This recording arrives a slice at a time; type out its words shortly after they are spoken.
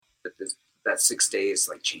that 6 days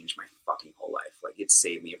like changed my fucking whole life. Like it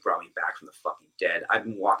saved me. It brought me back from the fucking dead. I've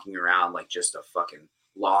been walking around like just a fucking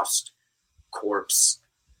lost corpse,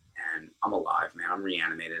 and I'm alive, man. I'm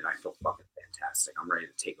reanimated. I feel fucking fantastic. I'm ready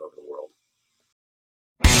to take over the world.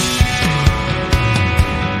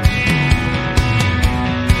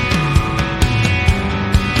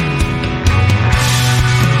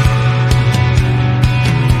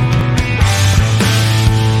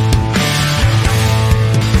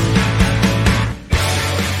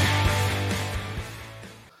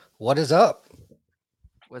 What is up?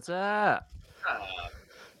 What's up?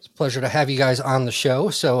 It's a pleasure to have you guys on the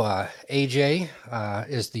show. So AJ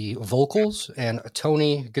is the vocals and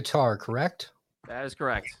Tony guitar, correct? That is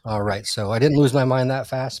correct. All right. So I didn't lose my mind that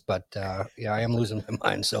fast, but yeah, I am losing my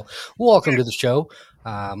mind. So welcome to the show.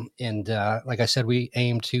 And like I said, we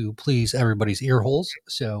aim to please everybody's ear holes.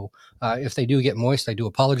 So if they do get moist, I do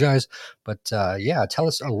apologize. But yeah, tell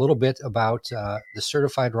us a little bit about the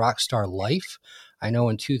Certified Rockstar Life. I know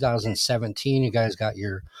in 2017, you guys got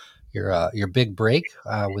your big break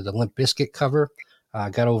with the Limp Bizkit cover.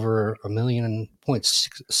 Got over 1.6 million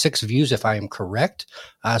views, if I am correct.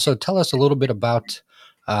 So tell us a little bit about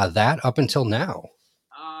that up until now.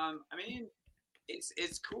 I mean,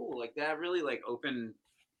 it's cool. Like that really like opened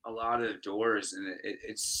a lot of doors, and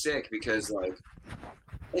it's sick because like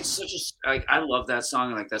it's such a like I love that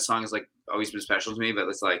song. Like that song is like always been special to me, but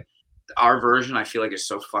it's like our version I feel like is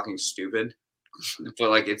so fucking stupid. But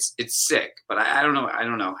like it's sick. But I don't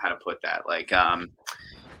know how to put that. Like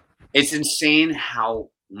it's insane how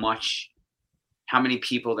many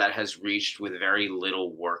people that has reached with very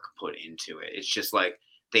little work put into it. It's just like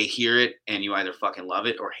they hear it and you either fucking love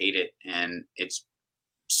it or hate it, and it's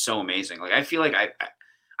so amazing. Like I feel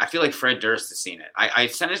like Fred Durst has seen it. I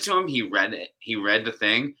sent it to him. He read it. He read the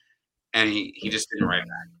thing, and he just didn't write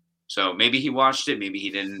back. So maybe he watched it. Maybe he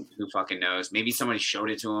didn't. Who fucking knows? Maybe somebody showed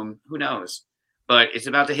it to him. Who knows? But it's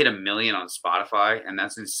about to hit 1 million on Spotify, and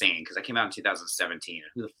that's insane because I came out in 2017.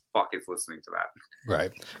 Who the fuck is listening to that?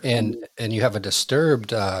 Right, and you have a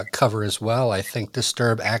Disturbed cover as well. I think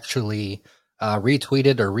Disturbed actually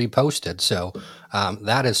retweeted or reposted, so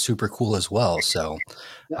that is super cool as well. So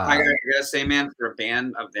I gotta say, man, for a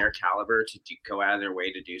band of their caliber to go out of their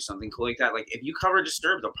way to do something cool like that, like if you cover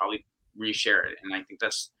Disturbed, they'll probably reshare it, and I think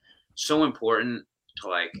that's so important to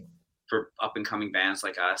like for up and coming bands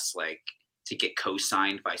like us, like. To get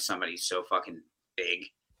co-signed by somebody so fucking big,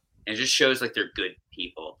 and it just shows like they're good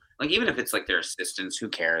people. Like even if it's like their assistants, who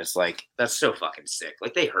cares? Like that's so fucking sick.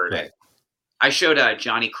 Like they heard it. I showed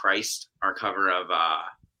Johnny Christ our cover of.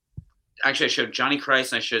 Actually, I showed Johnny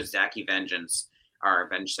Christ and I showed Zachy Vengeance our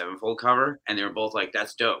Avenged Sevenfold cover, and they were both like,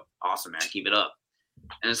 "That's dope, awesome, man, keep it up."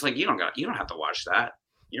 And it's like you don't have to watch that.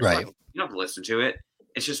 You don't have to listen to it.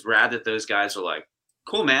 It's just rad that those guys are like,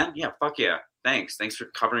 "Cool, man, yeah, fuck yeah." Thanks for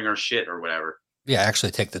covering our shit or whatever. Yeah,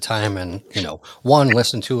 actually take the time and, 1,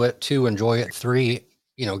 listen to it, 2, enjoy it, 3,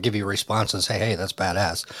 give you a response and say, hey, that's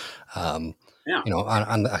badass. On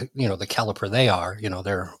the, the caliber they are,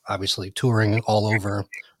 they're obviously touring all over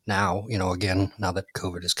now, again, now that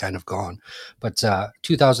COVID is kind of gone. But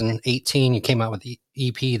 2018, you came out with the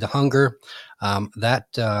EP, The Hunger. That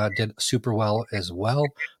did super well as well.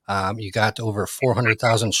 You got over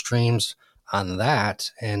 400,000 streams on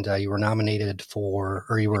that, and you were nominated for,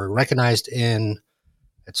 or you were recognized in,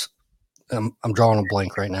 I'm drawing a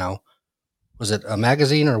blank right now. Was it a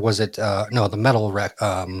magazine or was it, no, the metal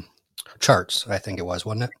charts, I think it was,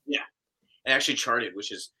 wasn't it? Yeah, it actually charted,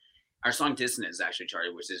 which is, our song Dissonance actually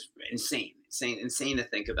charted, which is insane to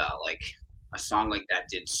think about. Like a song like that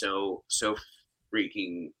did so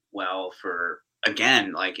freaking well for,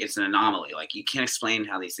 again, like it's an anomaly. Like you can't explain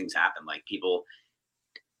how these things happen. Like people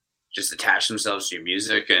just attach themselves to your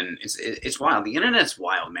music, and it's wild. The internet's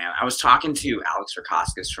wild, man. I was talking to Alex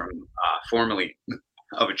Rakoskis from formerly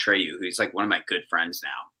of Atreyu, who's like one of my good friends now.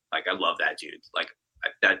 Like I love that dude. Like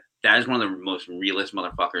that is one of the most realest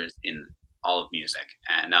motherfuckers in all of music.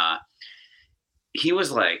 And he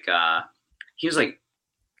was like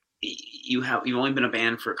you've only been a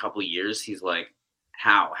band for a couple of years. He's like,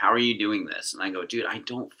 how are you doing this? And I go, dude, I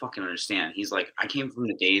don't fucking understand. He's like, I came from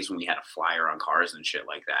the days when we had a flyer on cars and shit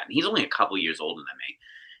like that. And he's only a couple years older than me.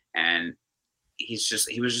 And he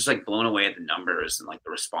was just like blown away at the numbers and like the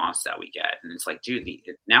response that we get. And it's like, dude,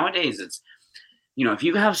 nowadays it's, if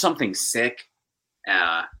you have something sick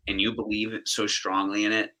and you believe it so strongly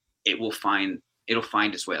in it, it'll find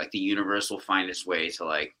its way. Like the universe will find its way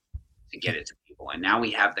to get it to people. And now we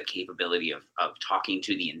have the capability of talking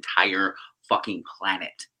to the entire fucking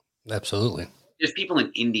planet. Absolutely. There's people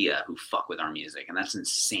in India who fuck with our music, and that's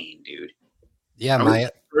insane, dude. Yeah, I'm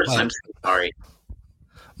so sorry.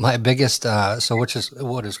 My biggest, which is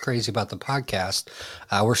what is crazy about the podcast.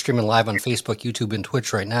 We're streaming live on Facebook, YouTube, and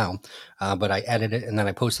Twitch right now. But I edit it and then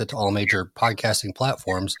I post it to all major podcasting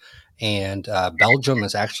platforms. And Belgium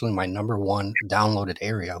is actually my number one downloaded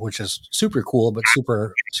area, which is super cool, but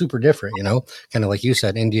super, super different, kind of like you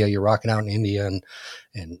said, India, you're rocking out in India.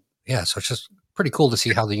 And yeah, so it's just pretty cool to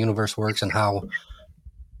see how the universe works and how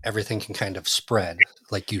everything can kind of spread,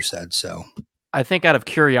 like you said. So I think out of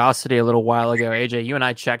curiosity a little while ago, AJ, you and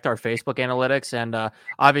I checked our Facebook analytics, and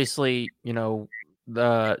obviously,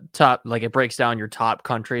 the top, like it breaks down your top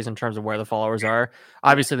countries in terms of where the followers are.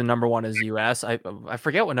 Obviously, the number one is US. I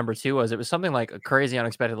forget what number two was. It was something like a crazy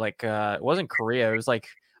unexpected, like it wasn't Korea. It was like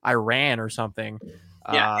Iran or something.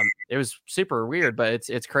 Yeah. It was super weird, but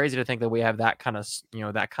it's crazy to think that we have that kind of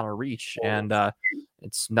reach, and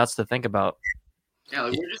it's nuts to think about. Yeah,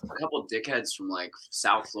 like we're just a couple of dickheads from like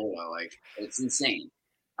South Florida. Like it's insane.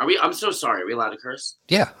 Are we? I'm so sorry. Are we allowed to curse?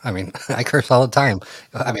 Yeah, I mean, I curse all the time.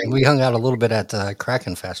 I mean, we hung out a little bit at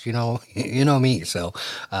Kraken Fest. You know me. So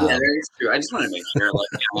yeah, that is true. I just want to make sure, like,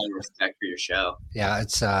 I have respect for your show. Yeah,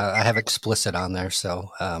 it's I have explicit on there, so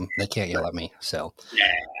they can't yell at me. So yeah.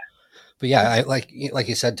 But yeah, I like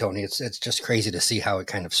you said, Tony. It's just crazy to see how it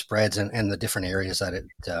kind of spreads and the different areas that it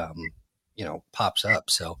pops up.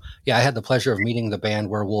 So yeah, I had the pleasure of meeting the band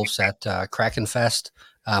Werewolves at Kraken Fest.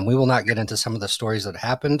 We will not get into some of the stories that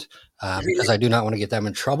happened because I do not want to get them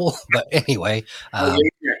in trouble. But anyway,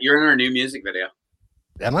 you're in our new music video.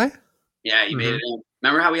 Am I? Yeah, you made it in.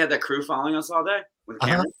 Remember how we had that crew following us all day with the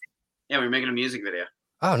cameras? Yeah, we were making a music video.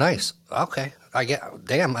 Oh, nice. Okay.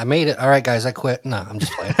 Damn, I made it. All right, guys, I quit. No, I'm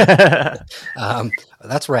just playing.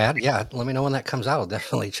 That's rad. Yeah. Let me know when that comes out. I'll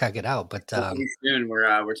definitely check it out. But soon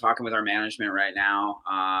we're talking with our management right now.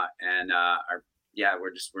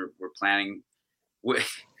 We're planning.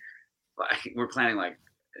 We're planning like,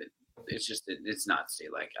 it's nuts,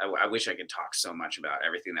 dude. Like I wish I could talk so much about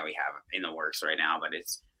everything that we have in the works right now, but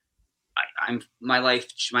my life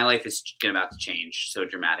is about to change so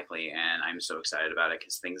dramatically, and I'm so excited about it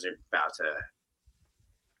because things are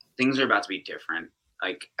about to be different.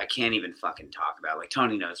 Like I can't even fucking talk about. Like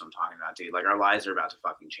Tony knows what I'm talking about, dude. Like our lives are about to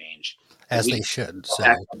fucking change, as they should. So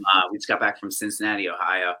we just got back from Cincinnati,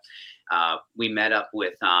 Ohio. We met up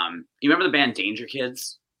with you remember the band Danger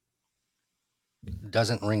Kids?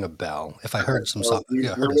 Doesn't ring a bell. If I heard some stuff,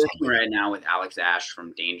 we're working right now with Alex Ash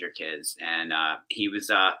from Danger Kids, and we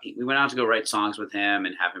went out to go write songs with him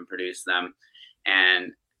and have him produce them,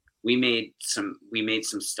 and we made some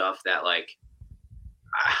stuff that like,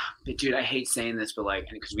 dude, I hate saying this, but like,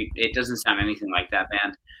 because it doesn't sound anything like that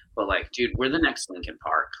band, but like, dude, we're the next Linkin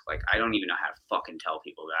Park. Like, I don't even know how to fucking tell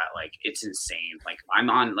people that. Like, it's insane. Like, I'm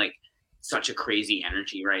on like such a crazy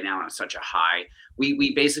energy right now, on such a high.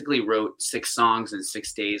 We basically wrote 6 songs in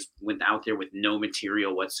 6 days, went out there with no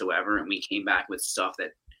material whatsoever, and we came back with stuff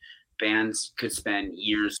that bands could spend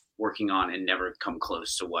years working on and never come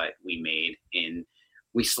close to what we made.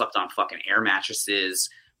 We slept on fucking air mattresses.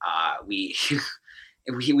 We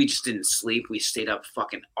just didn't sleep. We stayed up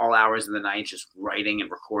fucking all hours of the night just writing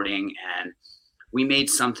and recording, and we made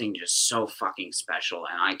something just so fucking special,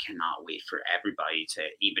 and I cannot wait for everybody to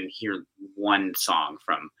even hear one song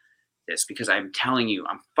from this, because I'm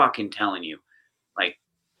fucking telling you, like,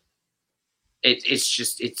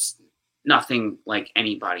 it's nothing like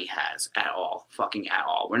anybody has at all. Fucking at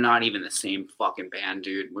all. We're not even the same fucking band,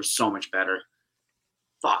 dude. We're so much better.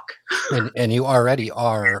 Fuck. and you already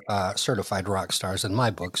are certified rock stars in my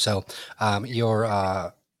book. So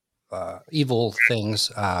your Evil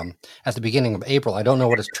Things at the beginning of April, I don't know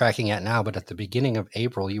what it's tracking at now, but at the beginning of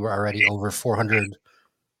April, you were already over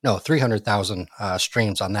 300,000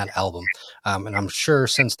 streams on that album. And I'm sure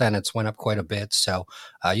since then it's went up quite a bit. So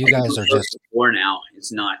you guys are just more now.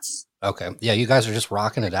 It's nuts. Okay. Yeah. You guys are just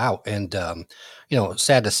rocking it out. And,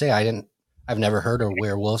 sad to say, I've never heard of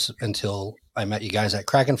Werewolves until I met you guys at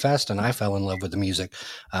Kraken Fest, and I fell in love with the music.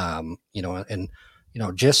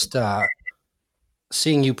 Just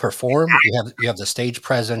seeing you perform, you have the stage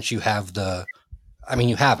presence, you have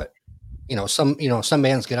you have it. Some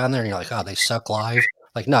bands get on there and you're like, oh, they suck live.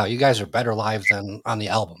 Like, no, you guys are better live than on the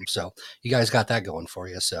album. So you guys got that going for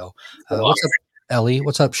you. So what's up, Ellie?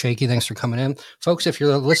 What's up, Shaky? Thanks for coming in. Folks, if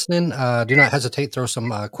you're listening, do not hesitate. Throw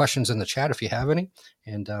some questions in the chat if you have any,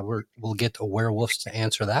 and we'll get to Werewolves to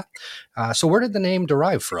answer that. So where did the name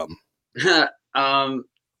derive from?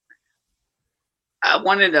 I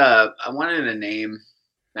wanted a name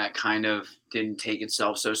that kind of didn't take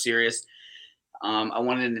itself so serious. I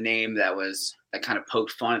wanted a name that kind of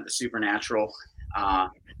poked fun at the supernatural. I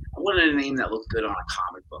wanted a name that looked good on a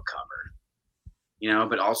comic book cover,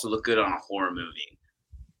 but also looked good on a horror movie.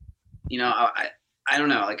 I I don't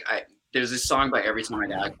know. Like there's this song by Every Time I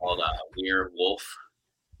Die called "We're Wolf,"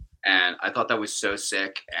 and I thought that was so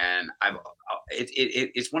sick. And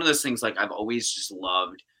it's one of those things. Like I've always just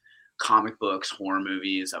loved comic books, horror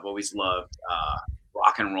movies. I've always loved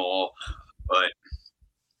rock and roll, but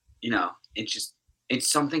it's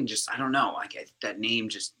something. Just I don't know. Like that name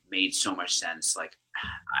just made so much sense. Like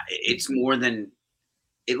it's more than.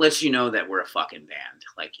 It lets you know that we're a fucking band.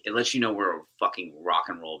 Like it lets you know we're a fucking rock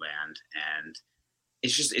and roll band, and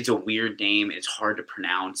it's a weird name. It's hard to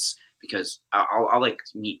pronounce because I'll like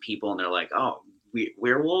meet people and they're like, "Oh,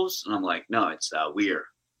 werewolves," and I'm like, "No, it's we're,"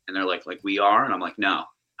 and they're like we are, and I'm like, "No,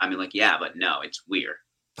 I mean like yeah, but no, it's we're."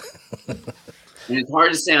 And it's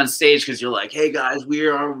hard to say on stage because you're like, "Hey guys, we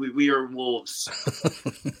are wolves."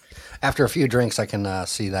 After a few drinks, I can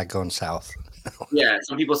see that going south. Yeah,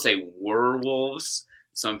 some people say we're wolves.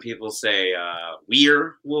 Some people say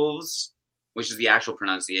we're wolves, which is the actual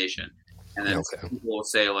pronunciation. And then some people will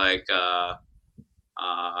say like,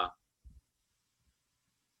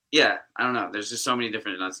 yeah, I don't know. There's just so many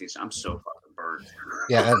different enunciations. I'm so fucking burned.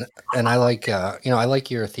 Yeah, and I like I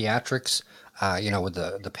like your theatrics, with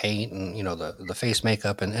the paint and the face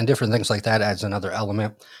makeup and different things like that adds another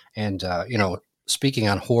element. And speaking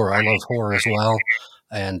on horror, I love horror as well.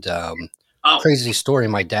 And crazy story,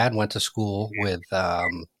 my dad went to school with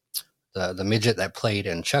the midget that played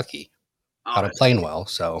in Chucky out of Plainwell.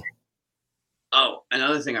 So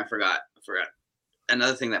another thing I forgot.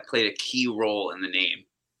 Another thing that played a key role in the name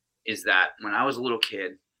is that when I was a little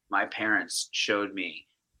kid, my parents showed me,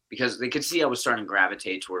 because they could see I was starting to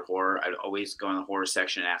gravitate toward horror. I'd always go in the horror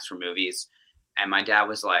section and ask for movies. And my dad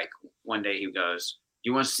was like, one day he goes,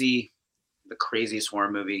 "You want to see the craziest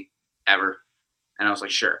horror movie ever?" And I was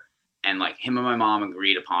like, "Sure." And like him and my mom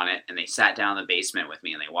agreed upon it, and they sat down in the basement with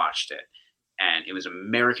me and they watched it. And it was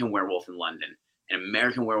American Werewolf in London. And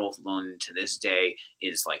American Werewolf in London to this day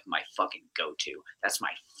is like my fucking go-to. That's my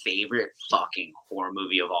favorite fucking horror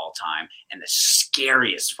movie of all time. And the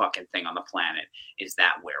scariest fucking thing on the planet is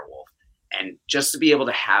that werewolf. And just to be able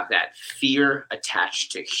to have that fear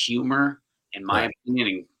attached to humor, in my opinion,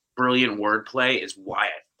 and brilliant wordplay is why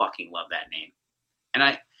I fucking love that name. And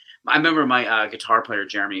I remember my guitar player,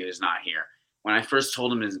 Jeremy, who's not here. When I first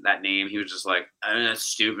told him that name, he was just like, "I mean, that's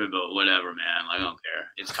stupid, but whatever, man. Like, I don't care.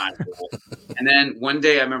 It's kind of cool." And then one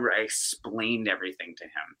day I remember I explained everything to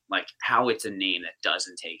him, like how it's a name that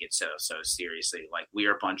doesn't take it so seriously. Like we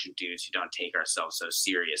are a bunch of dudes who don't take ourselves so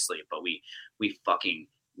seriously, but we fucking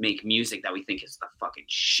make music that we think is the fucking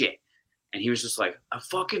shit. And he was just like, "I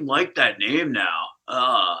fucking like that name now."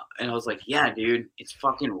 And I was like, "Yeah, dude, it's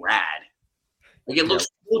fucking rad." Like it looks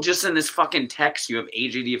cool just in this fucking text. You have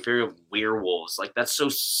AJ the Affair of Werewolves. Like that's so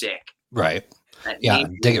sick. Right. Yeah,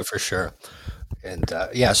 dig it for sure. And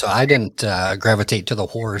so I didn't gravitate to the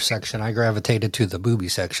horror section. I gravitated to the booby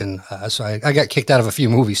section. So I got kicked out of a few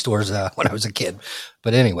movie stores when I was a kid.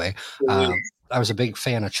 But anyway, I was a big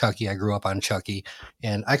fan of Chucky. I grew up on Chucky,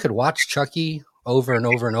 and I could watch Chucky over and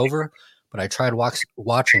over and over. But I tried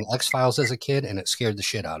watching X-Files as a kid, and it scared the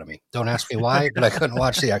shit out of me. Don't ask me why, but I couldn't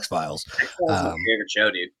watch the X-Files. X-Files is my favorite show,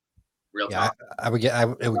 dude. Real talk.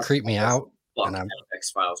 It would creep me out. And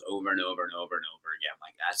X-Files over and over and over and over again.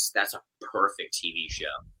 Like that's a perfect TV show.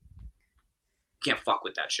 You can't fuck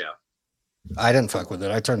with that show. I didn't fuck with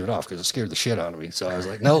it. I turned it off because it scared the shit out of me. So I was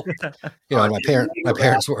like, nope. My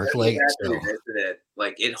parents work late. So.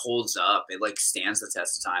 Like it holds up. It like stands the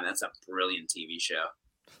test of time. That's a brilliant TV show.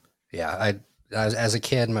 Yeah, I as a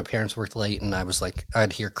kid, my parents worked late, and I was like,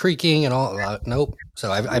 I'd hear creaking and all. Nope.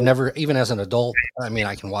 So I've never, even as an adult. I mean,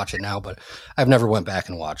 I can watch it now, but I've never went back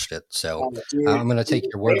and watched it. So I'm gonna take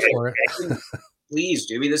your word for it. Please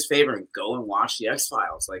do me this favor and go and watch the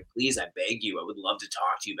X-Files. Like, please, I beg you. I would love to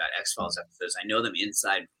talk to you about X-Files episodes. I know them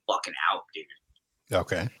inside fucking out, dude.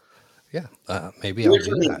 Okay. Yeah. Maybe I'll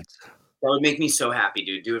do that. That would make me so happy,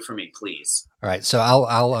 dude. Do it for me, please. All right. So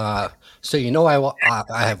I'll I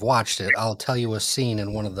have watched it. I'll tell you a scene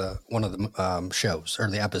in one of the shows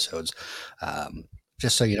or the episodes,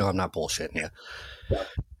 just so you know I'm not bullshitting you. Yeah.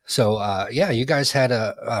 So you guys had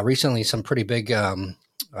recently some pretty big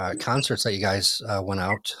concerts that you guys went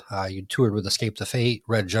out. You toured with Escape the Fate,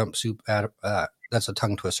 Red Jumpsuit. That's a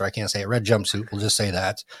tongue twister. I can't say it. Red Jumpsuit. We'll just say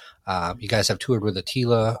that. You guys have toured with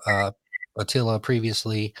Attila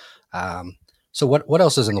previously. So what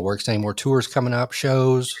else is in the works? Any more tours coming up?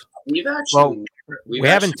 Shows? We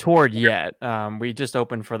haven't toured yet. We just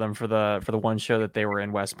opened for them for the one show that they were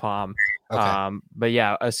in West Palm. Okay. But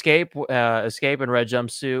yeah, Escape and Red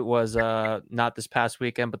Jumpsuit was not this past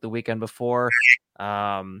weekend, but the weekend before.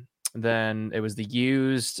 Then it was the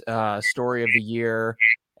Used Story of the Year,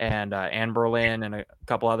 and Anne Berlin and a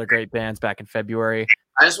couple other great bands back in February.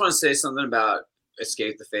 I just want to say something about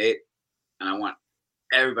Escape the Fate, and I want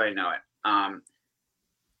everybody to know it.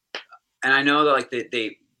 And I know that like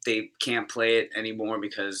they can't play it anymore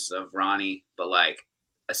because of Ronnie, but like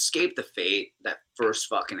Escape the Fate, that first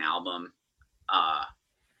fucking album,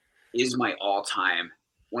 is one of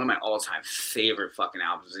my all-time favorite fucking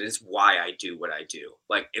albums. It is why I do what I do.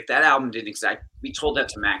 Like if that album didn't we told that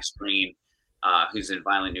to Max Green, who's in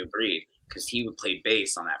Violent New Breed, because he would play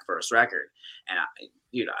bass on that first record, and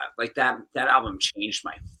like that album changed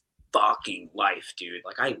my fucking life, dude.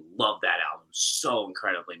 Like I love that album so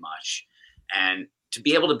incredibly much. And to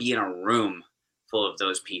be able to be in a room full of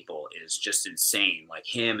those people is just insane. Like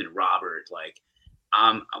him and Robert, like,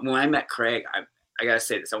 when I met Craig, I gotta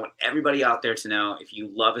say this. I want everybody out there to know, if you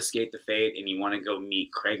love Escape the Fate and you want to go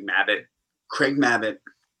meet Craig Mabbitt,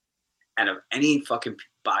 out of any fucking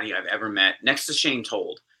body I've ever met, next to Shane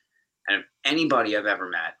Told, and of anybody I've ever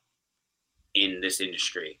met in this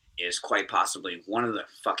industry, is quite possibly one of the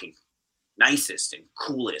fucking nicest and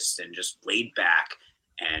coolest and just laid back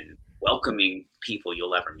and welcoming people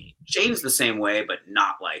you'll ever meet. Shane's the same way, but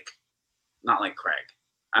not like Craig.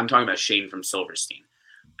 I'm talking about Shane from Silverstein,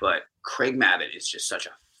 but Craig Mabbitt is just such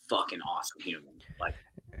a fucking awesome human. Like,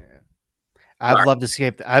 I've loved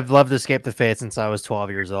Escape the Fate since I was 12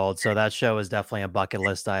 years old. So that show is definitely a bucket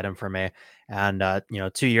list item for me. And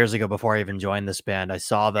 2 years ago, before I even joined this band, I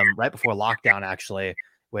saw them right before lockdown, actually,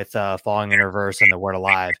 with Falling in Reverse and The Word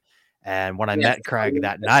Alive. And when I met Craig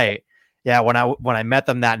that night, when I met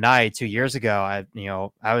them that night 2 years ago,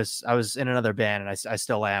 I was in another band, and I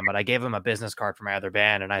still am, but I gave him a business card for my other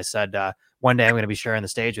band, and I said, one day I'm going to be sharing the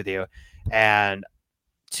stage with you. And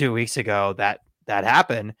 2 weeks ago that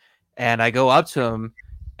happened, and I go up to him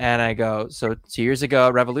and I go, so 2 years ago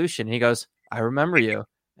at Revolution, and he goes, I remember you.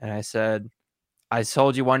 And I said, I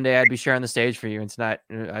told you one day I'd be sharing the stage for you, and tonight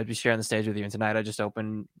I'd be sharing the stage with you, and tonight I just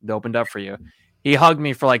opened up for you. He hugged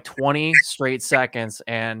me for like 20 straight seconds,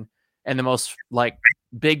 and the most like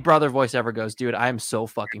big brother voice ever goes, dude, I am so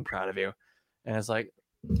fucking proud of you. And it's like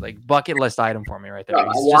bucket list item for me right there.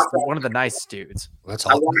 He's just one of the nice dudes. That's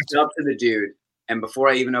all. I walked up to the dude, and before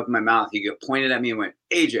I even opened my mouth, he pointed at me and went,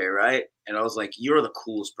 AJ, right? And I was like, you're the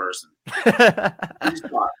coolest person.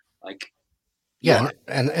 Like, yeah.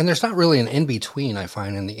 And there's not really an in-between, I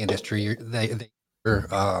find, in the industry. They're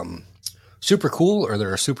super cool or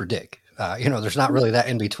they're a super dick. There's not really that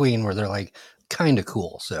in-between where they're like kind of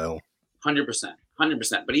cool. So 100%.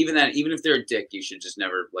 But even if they're a dick, you should just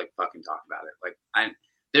never like fucking talk about it. Like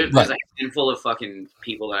there's like a handful of fucking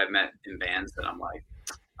people that I've met in bands that I'm like,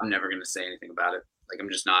 I'm never going to say anything about it. Like, I'm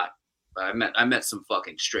just not, but I met some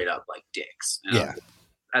fucking straight up like dicks. Yeah.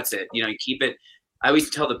 That's it. You keep it. I always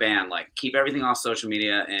tell the band, like, keep everything off social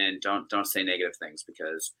media and don't say negative things,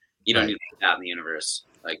 because you don't need to put that in the universe.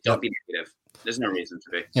 Like, don't be negative. There's no reason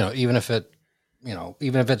to be. Even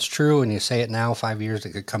if it's true and you say it now, 5 years,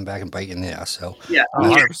 it could come back and bite you in the ass. So yeah,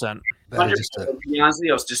 100%. To be honest with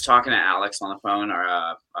you, I was just talking to Alex on the phone,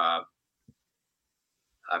 our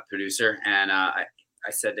producer, and I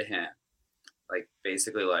said to him, like,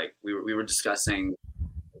 basically, like, we were discussing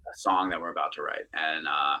a song that we're about to write, and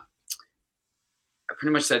I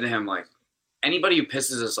pretty much said to him, like, anybody who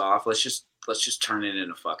pisses us off, let's just turn it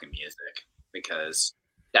into fucking music, because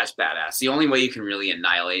that's badass. The only way you can really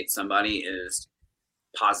annihilate somebody is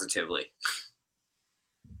positively.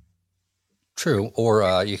 True.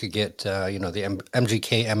 Or you could get the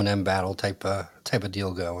MGK Eminem battle type of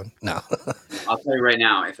deal going. No. I'll tell you right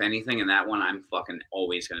now, if anything in that one, I'm fucking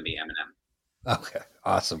always going to be Eminem. Okay,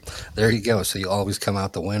 awesome. There you go. So you always come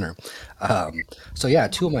out the winner. So yeah,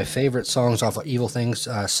 two of my favorite songs off of Evil Things,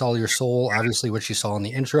 Sell Your Soul, obviously, which you saw in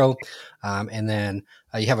the intro. And then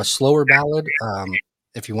you have a slower ballad,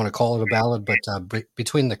 if you want to call it a ballad, but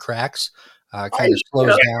Between the Cracks kind of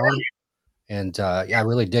slows down. And I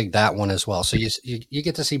really dig that one as well. So you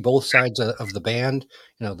get to see both sides of the band,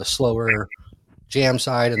 the slower jam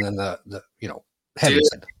side and then the heavy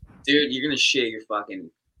side. Dude, you're going to shit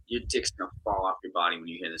your dick's going to fall off your body when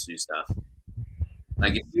you hear this new stuff.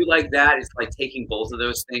 Like, if you like that, it's like taking both of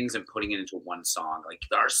those things and putting it into one song. Like,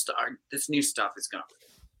 this new stuff is going to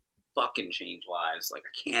fucking change lives. Like,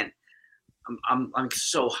 I can't. I'm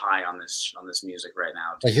so high on this music right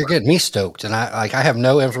now. Like, you're getting me stoked, and I have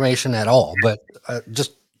no information at all, but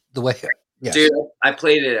just the way. Yes. Dude, I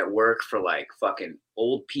played it at work for like fucking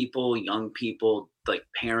old people, young people, like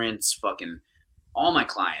parents, fucking all my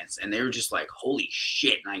clients, and they were just like, "Holy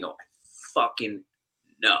shit!" And I go, "I fucking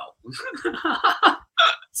no."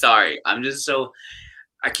 Sorry, I'm just so.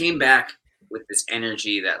 I came back with this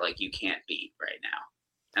energy that like you can't beat right now.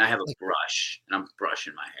 and I have a brush, and I'm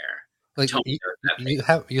brushing my hair. Like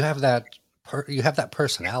you have that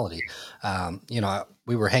personality.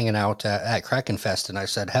 We were hanging out at Kraken Fest, and I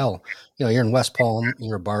said, "Hell, you're in West Palm,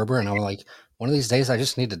 you're a barber," and I'm like, "One of these days, I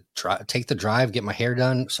just need to take the drive, get my hair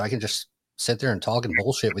done, so I can just sit there and talk and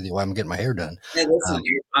bullshit with you while I'm getting my hair done." Hey, listen,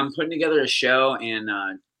 I'm putting together a show in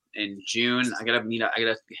June. I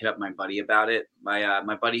gotta hit up my buddy about it.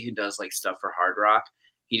 My buddy who does like stuff for hard rock.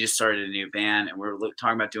 He just started a new band, and we're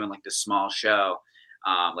talking about doing like this small show,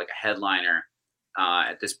 like a headliner,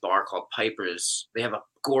 at this bar called Piper's. They have a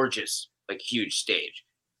gorgeous, like, huge stage.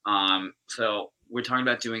 So we're talking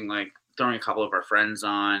about doing like throwing a couple of our friends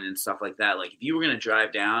on and stuff like that. Like, if you were gonna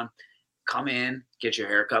drive down, come in, get your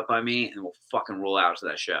hair cut by me, and we'll fucking roll out to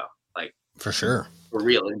that show. Like, for sure, for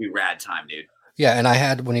real, it'd be rad time, dude. Yeah, and I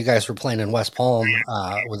had, when you guys were playing in West Palm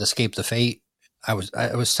with Escape the Fate, it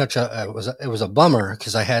was a bummer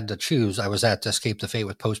because I had to choose. I was at Escape the Fate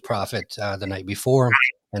with Post Profit the night before,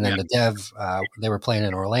 and then the Dev, they were playing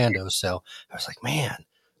in Orlando, so I was like, man,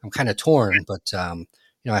 I'm kind of torn, but I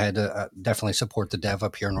had to definitely support the Dev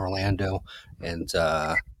up here in Orlando, and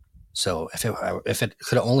so if it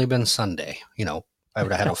could have only been Sunday, I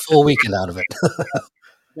would have had a full weekend out of it.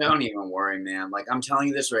 Don't even worry, man. Like, I'm telling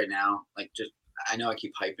you this right now. Like, just, I know I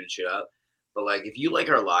keep hyping shit up, but like, if you like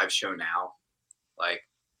our live show now, like,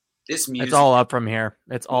 this music, it's all up from here.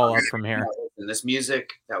 It's all up from here. And this music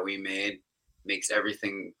that we made makes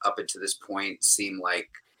everything up until this point seem like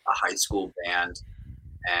a high school band.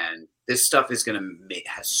 And this stuff is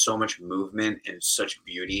has so much movement and such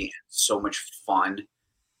beauty and so much fun.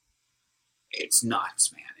 It's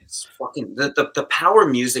nuts, man. It's fucking the power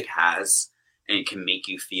music has, and it can make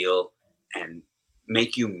you feel and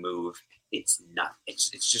make you move. It's not.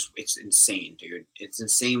 It's insane, dude. It's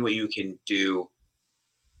insane what you can do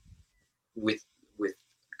with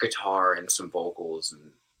guitar and some vocals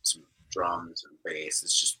and some drums and bass.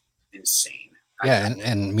 It's just insane. Yeah,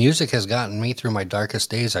 and music has gotten me through my darkest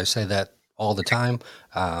days. I say that all the time.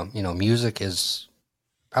 Music is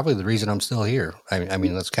probably the reason I'm still here. I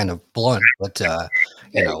mean, that's kind of blunt, but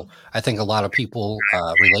I think a lot of people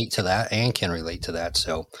relate to that and can relate to that.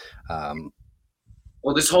 So,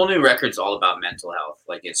 well, this whole new record's all about mental health.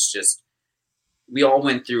 Like, it's just, we all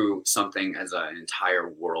went through something as an entire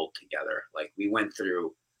world together. Like, we went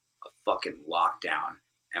through a fucking lockdown,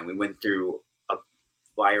 and we went through a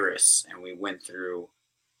virus, and we went through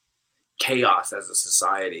chaos as a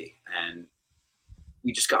society, and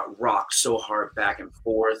we just got rocked so hard back and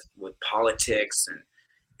forth with politics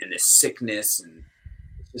and this sickness, and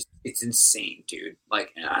it's insane, dude.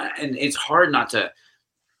 Like, and it's hard not to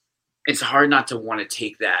want to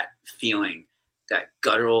take that feeling, that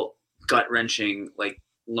gut wrenching, like,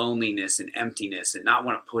 loneliness and emptiness, and not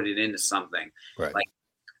want to put it into something. Right. Like,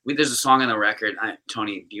 there's a song on the record.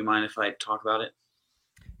 Tony, do you mind if I talk about it?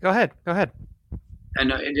 Go ahead. I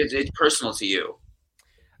know it's personal to you.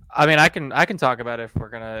 I mean, I can talk about it if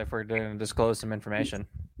we're gonna disclose some information.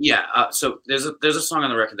 Yeah. So there's a song on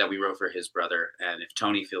the record that we wrote for his brother, and if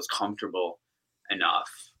Tony feels comfortable enough,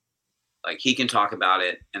 like, he can talk about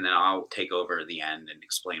it, and then I'll take over at the end and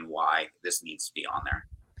explain why this needs to be on there.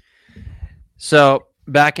 So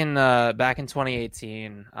back in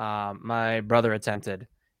 2018, my brother attempted,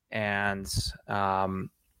 and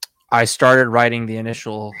I started writing the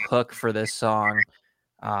initial hook for this song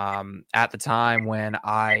at the time when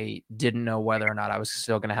I didn't know whether or not I was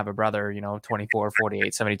still going to have a brother, 24,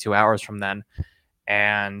 48, 72 hours from then.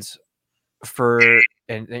 And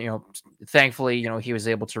thankfully, he was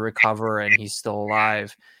able to recover and he's still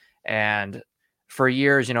alive. And for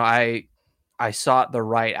years, I sought the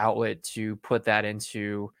right outlet to put that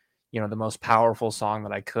into, the most powerful song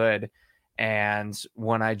that I could. And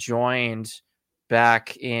when I joined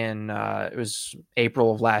back in, it was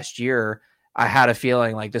April of last year, I had a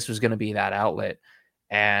feeling like this was going to be that outlet.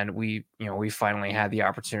 And we finally had the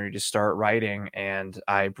opportunity to start writing, and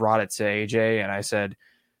I brought it to AJ and I said,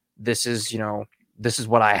 this is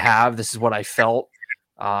what I have. This is what I felt.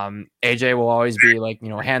 AJ will always be like,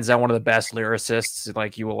 hands down, one of the best lyricists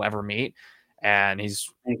like you will ever meet. And he's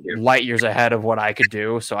light years ahead of what I could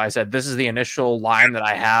do. So I said, this is the initial line that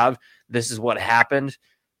I have. This is what happened,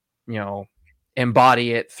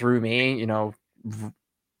 embody it through me.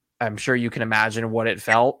 I'm sure you can imagine what it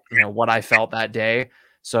felt, what I felt that day.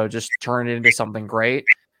 So just turn it into something great.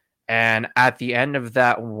 And at the end of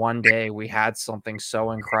that one day, we had something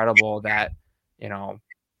so incredible that,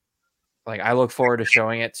 like, I look forward to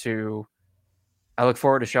showing it to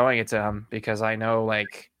him, because I know,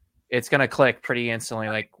 like, it's going to click pretty instantly.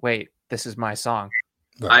 Like, wait, this is my song.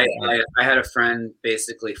 I had a friend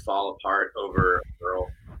basically fall apart over a girl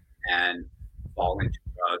and fall into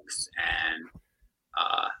drugs and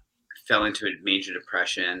fell into a major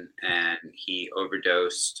depression, and he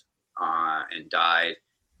overdosed and died.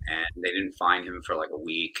 And they didn't find him for like a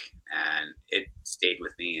week, and it stayed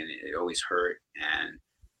with me, and it always hurt. And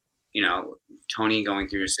Tony going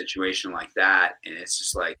through a situation like that, and it's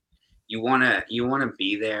just like you wanna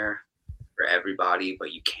be there for everybody,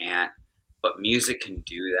 but you can't. But music can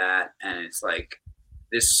do that, and it's like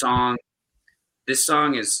this song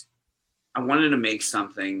is. I wanted to make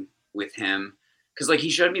something with him because like he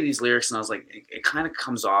showed me these lyrics, and I was like, it kind of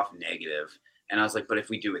comes off negative, and I was like, but if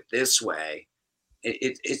we do it this way,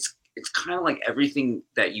 it's kind of like everything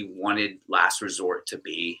that you wanted Last Resort to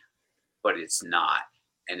be, but it's not.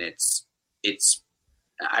 And it's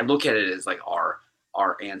I look at it as like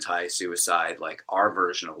our anti-suicide, like our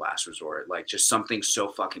version of Last Resort, like just something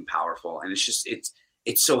so fucking powerful. And it's just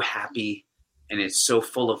it's so happy, and it's so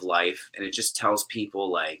full of life, and it just tells people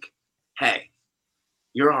like, hey,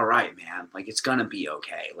 you're all right, man. Like it's gonna be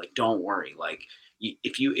okay. Like don't worry. Like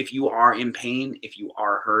if you are in pain, if you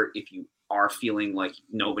are hurt, if you are feeling like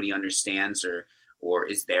nobody understands or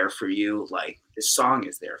is there for you, like this song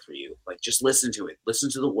is there for you. Like just listen to it,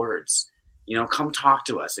 listen to the words, come talk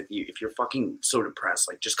to us. If you're fucking so depressed,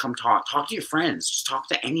 like just come talk to your friends, just talk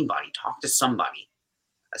to anybody, talk to somebody,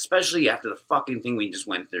 especially after the fucking thing we just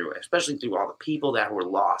went through, especially through all the people that were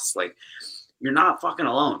lost. Like you're not fucking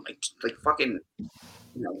alone. Like fucking,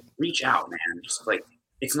 reach out, man. Just like,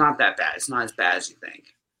 it's not that bad. It's not as bad as you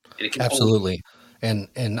think. And it can absolutely. And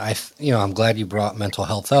I'm glad you brought mental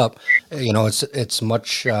health up. It's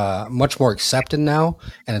much more accepted now,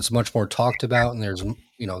 and it's much more talked about. And there's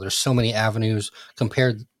so many avenues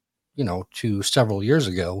compared, to several years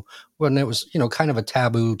ago when it was, kind of a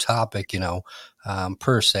taboo topic,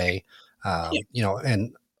 per se,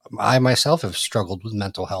 and I myself have struggled with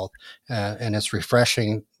mental health, and it's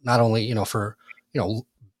refreshing not only, for,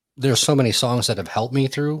 there's so many songs that have helped me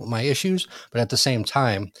through my issues, but at the same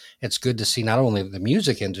time, it's good to see not only the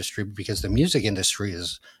music industry, because the music industry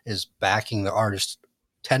is backing the artist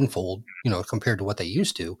tenfold, compared to what they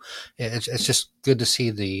used to. It's just good to see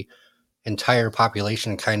the entire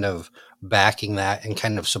population kind of backing that and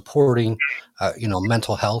kind of supporting,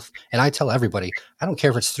 mental health. And I tell everybody, I don't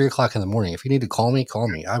care if it's 3:00 in the morning. If you need to call me, call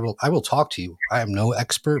me. I will talk to you. I am no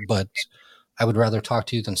expert, but I would rather talk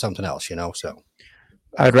to you than something else, so.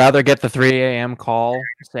 I would rather get the 3 a.m. call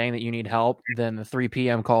saying that you need help than the 3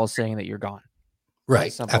 p.m. call saying that you're gone.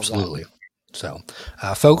 Right. Absolutely. So,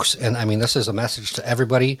 folks, and I mean, this is a message to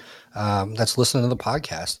everybody that's listening to the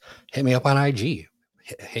podcast. Hit me up on IG.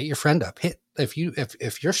 Hit your friend up. If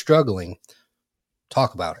you're struggling,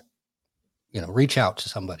 talk about it. Reach out to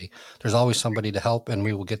somebody. There's always somebody to help, and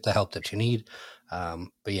we will get the help that you need.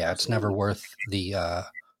 But yeah, it's never worth the.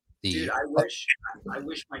 Dude, I wish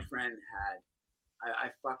my friend had.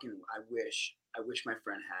 I wish my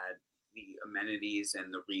friend had the amenities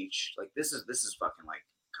and the reach. Like this is fucking like,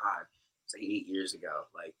 God, it's like 8 years ago.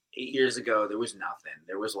 Like 8 years ago, there was nothing.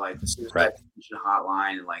 There was like the suicide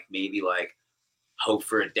hotline and like maybe like hope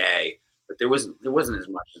for a day, but there wasn't as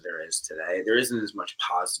much as there is today. There isn't as much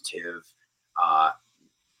positive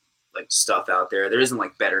like stuff out there. There isn't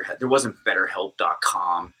like there wasn't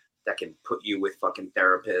BetterHelp.com that can put you with fucking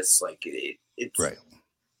therapists. Like it's right.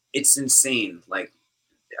 It's insane. Like,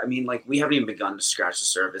 I mean, like we haven't even begun to scratch the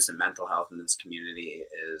surface, and mental health in this community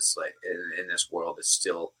is like in this world is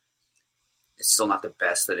still not the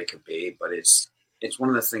best that it could be, but it's one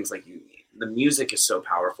of those things like the music is so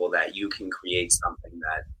powerful that you can create something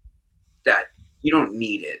that you don't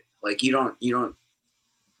need it. Like you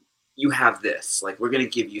have this, like, we're going to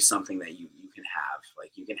give you something that you can have,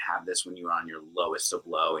 like you can have this when you're on your lowest of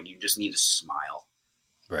low and you just need to smile.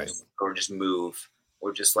 Right. Or just move.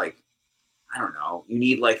 Or just like, I don't know, you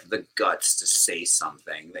need like the guts to say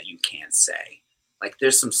something that you can't say. Like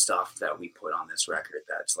there's some stuff that we put on this record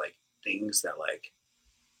that's like things that like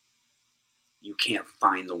you can't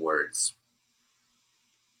find the words.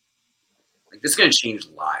 Like this is gonna change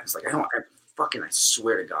lives. Like I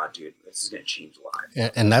swear to God, dude, this is gonna change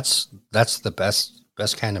lives. And that's the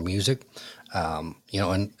best kind of music.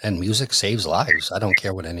 And music saves lives. I don't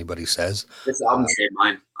care what anybody says. This album saved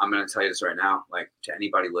mine. I'm going to tell you this right now. Like to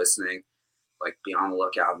anybody listening, like be on the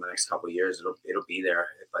lookout in the next couple of years. It'll be there.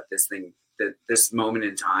 But this moment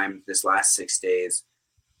in time, this last 6 days,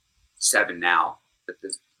 7 now, but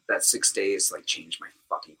that 6 days like changed my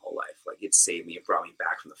fucking whole life. Like it saved me. It brought me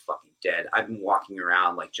back from the fucking dead. I've been walking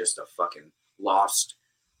around like just a fucking lost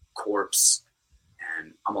corpse,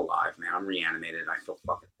 and I'm alive, man. I'm reanimated. I feel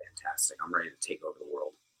fucking fantastic. I'm ready to take over the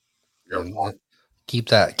world. Keep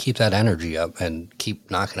that energy up and keep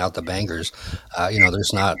knocking out the bangers.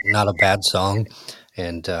 There's not a bad song.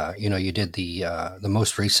 and you did the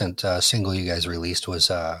most recent single you guys released was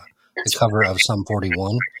the cover of Sum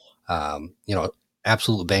 41.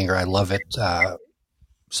 Absolute banger. I love it.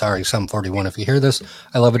 Sorry, Sum 41. If you hear this,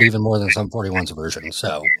 I love it even more than Sum 41's version.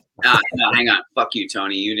 So, no, hang on. Fuck you,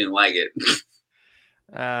 Tony. You didn't like it.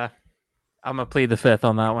 I'm gonna plead the fifth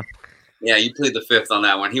on that one. Yeah, you plead the fifth on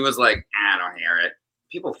that one. He was like, I don't hear it.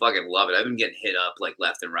 People fucking love it. I've been getting hit up like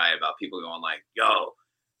left and right about people going like, yo,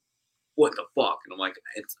 what the fuck? And I'm like,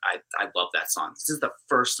 I love that song. This is the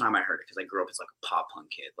first time I heard it because I grew up as like a pop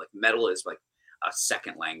punk kid. Like metal is like a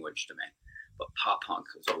second language to me. But pop punk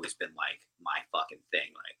has always been like my fucking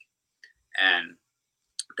thing. Like, and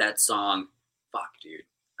that song, fuck, dude,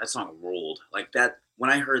 that song ruled. Like that,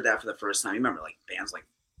 when I heard that for the first time, you remember like bands like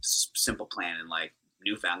Simple Plan and like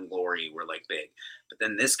Newfound Glory were like big. But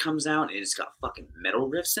then this comes out and it's got fucking metal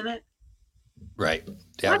riffs in it. Right.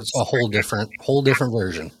 Yeah, it's a whole different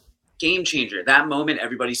version. Game changer. That moment,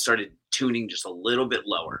 everybody started tuning just a little bit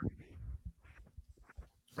lower.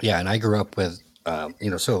 Yeah, and I grew up with,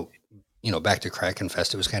 back to Kraken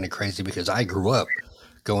Fest, it was kind of crazy because I grew up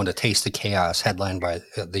going to Taste the Chaos, headlined by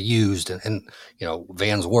The Used and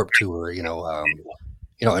Vans Warped Tour,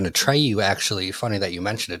 and Atreyu, actually, funny that you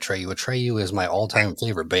mentioned Atreyu. Atreyu is my all-time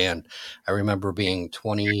favorite band. I remember being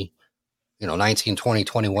 19, 20,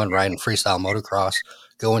 21, riding freestyle motocross,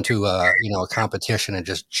 going to a competition and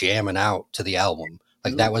just jamming out to the album.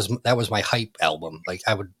 Like that was my hype album. Like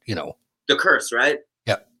I would, The Curse, right?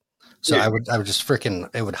 Yep. So yeah. I would just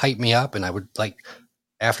it would hype me up, and I would like,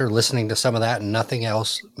 after listening to some of that, nothing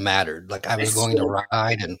else mattered. Like I was going to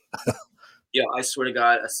ride and. Yeah, I swear to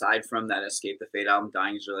God, aside from that Escape the Fate album,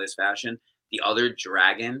 Dying is Realized Fashion, the other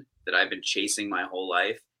dragon that I've been chasing my whole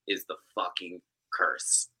life is The fucking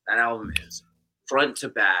Curse. That album is front to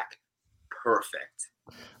back perfect.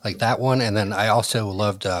 Like that one, and then I also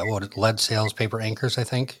loved Lead Sails, Paper Anchors, I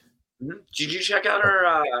think. Mm-hmm. Did you check out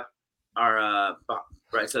our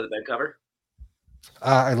Right Side of the Bed cover?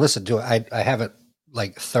 I listened to it. I haven't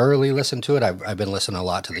like thoroughly listened to it. I've been listening a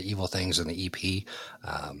lot to the Evil Things and the EP.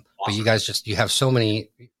 Awesome. But you guys you have so many.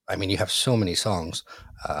 I mean, you have so many songs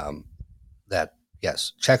that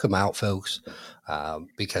yes, check them out, folks,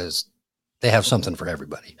 because they have something for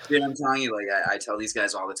everybody. Dude, I'm telling you, like I tell these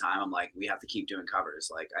guys all the time, I'm like, we have to keep doing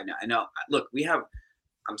covers. Like I know. Look, we have.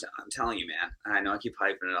 I'm telling you, man. I know I keep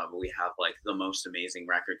hyping it up, but we have like the most amazing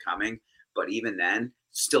record coming. But even then,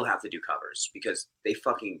 still have to do covers because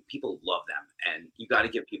people love them, and you got to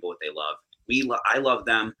give people what they love. I love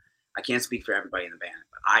them. I can't speak for everybody in the band,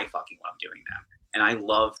 but I fucking love doing them, and I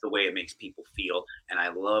love the way it makes people feel, and I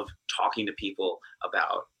love talking to people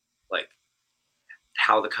about like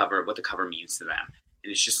what the cover means to them.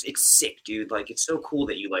 And it's sick, dude. Like, it's so cool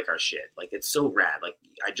that you like our shit. Like, it's so rad. Like,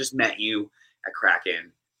 I just met you at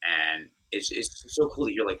Kraken, and it's so cool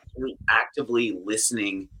that you're actively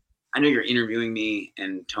listening. I know you're interviewing me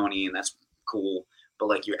and Tony, and that's cool, but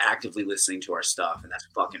like you're actively listening to our stuff, and that's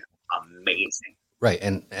fucking amazing. Right,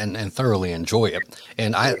 and thoroughly enjoy it.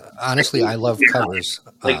 And I honestly, I love covers.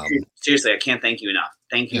 Like seriously, I can't thank you enough.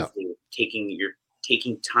 Thank you for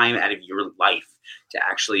taking time out of your life to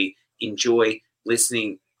actually enjoy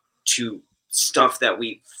listening to stuff that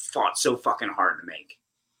we fought so fucking hard to make.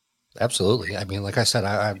 Absolutely. I mean, like I said,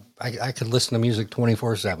 I could listen to music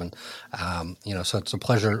 24/7. So it's a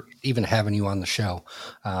pleasure even having you on the show.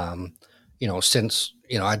 Since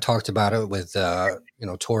I talked about it with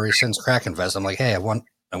Tori since Kraken Fest. I'm like, hey, I want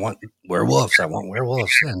werewolves. I want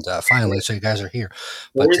werewolves, and finally, so you guys are here.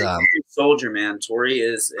 But Tori's a soldier, man. Tori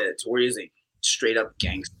is a straight up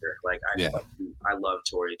gangster. Like I love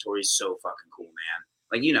Tori. Tori's so fucking cool, man.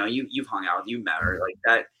 Like you've hung out, you met her, like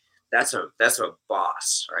that. That's a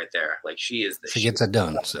boss right there. Like she gets it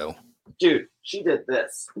done. So, dude, she did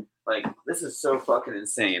this. Like this is so fucking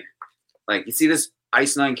insane. Like you see this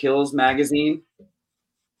Ice Nine Kills magazine.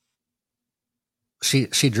 She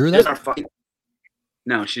drew that.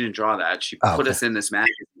 No, she didn't draw that. She put us in this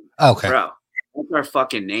magazine. Okay, bro, that's our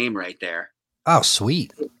fucking name right there. Oh,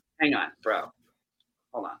 sweet. Hang on, bro.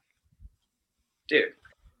 Hold on,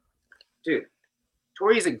 dude.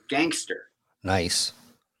 Tori's a gangster. Nice.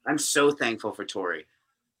 I'm so thankful for Tori.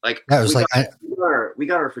 Like we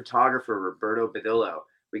got our photographer Roberto Badillo.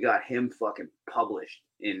 We got him fucking published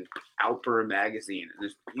in Outburn magazine, and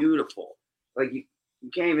it's beautiful. Like you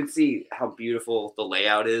can't even see how beautiful the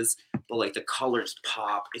layout is, but like the colors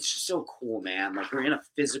pop. It's just so cool, man. Like we're in a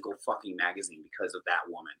physical fucking magazine because of that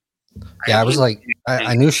woman. Yeah, I was like,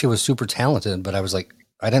 I knew she was super talented, but I was like,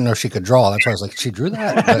 I didn't know she could draw. That's why I was like, she drew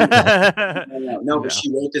that. But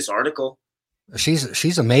she wrote this article.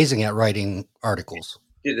 She's amazing at writing articles.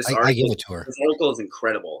 Dude, I give it to her. This article is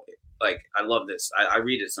incredible. like, I love this. I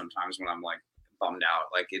read it sometimes when I'm like bummed out.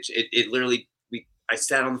 Like it literally, I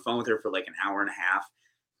sat on the phone with her for like an hour and a half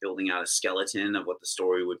building out a skeleton of what the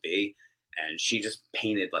story would be. And she just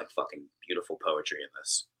painted like fucking beautiful poetry in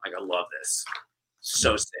this. Like, I love this.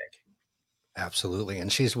 So sick. Absolutely.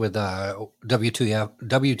 And she's with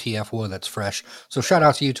WTF Wood. That's fresh. So shout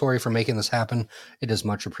out to you, Tori, for making this happen. It is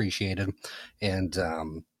much appreciated.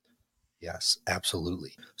 And yes,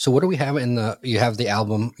 absolutely. So what do we have you have the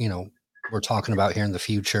album, we're talking about here in the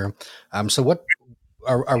future. So what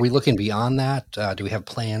are we looking beyond that? Do we have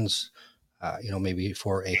plans, maybe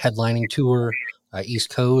for a headlining tour, East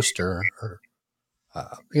Coast or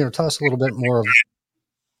tell us a little bit more of,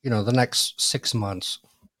 the next 6 months.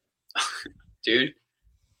 Dude,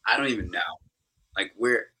 I don't even know. Like,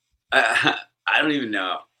 I don't even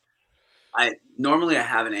know. I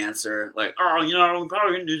have an answer like, I'm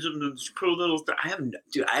probably gonna do something cool little stuff. I have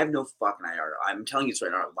no fucking idea. I'm telling you this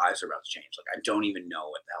right now, our lives are about to change. Like, I don't even know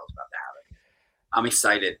what the hell is about to happen. I'm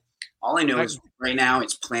excited. All I know is right now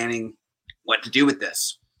it's planning what to do with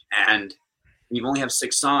this. And we only have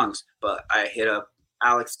 6 songs, but I hit up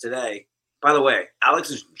Alex today. By the way,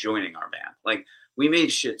 Alex is joining our band. Like, we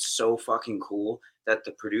made shit so fucking cool that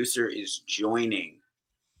the producer is joining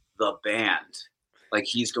the band. Like,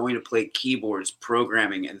 he's going to play keyboards,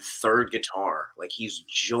 programming, and third guitar. Like, he's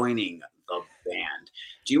joining the band.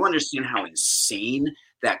 Do you understand how insane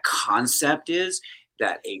that concept is?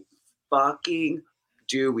 That a fucking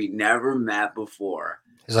dude we never met before.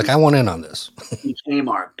 He's like, I want in on this. He became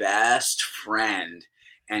our best friend,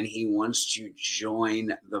 and he wants to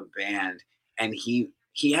join the band. And he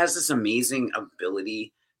has this amazing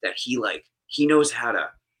ability that he knows how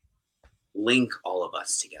to link all of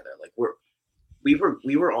us together. Like,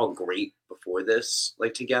 we were all great before this,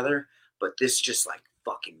 like, together, but this just like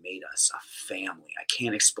fucking made us a family. I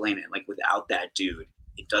can't explain it. Like, without that dude,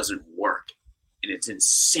 it doesn't work. And it's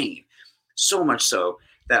insane. So much so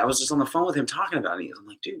that I was just on the phone with him talking about it. I'm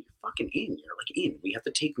like, dude, you're fucking in. You're like in. We have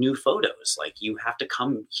to take new photos. Like, you have to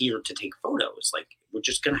come here to take photos. Like, we're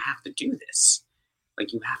just gonna have to do this.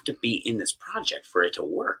 Like, you have to be in this project for it to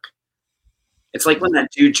work. It's like when that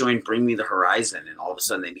dude joined Bring Me the Horizon and all of a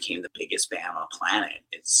sudden they became the biggest band on the planet.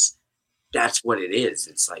 That's what it is.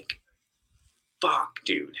 It's like, fuck,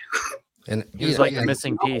 dude. And he was like the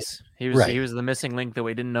missing piece. He was the missing link that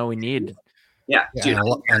we didn't know we needed. Yeah, dude.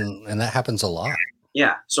 And that happens a lot.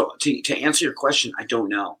 Yeah. So to answer your question, I don't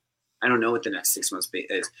know. I don't know what the next 6 months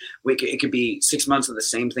is. It could be 6 months of the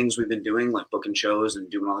same things we've been doing, like booking shows and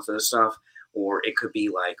doing all this other stuff. Or it could be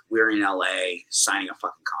like we're in LA signing a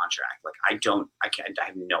fucking contract. Like, I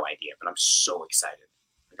have no idea, but I'm so excited.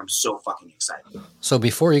 Like, I'm so fucking excited. So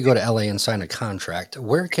before you go to LA and sign a contract,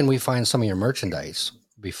 where can we find some of your merchandise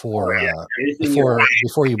before you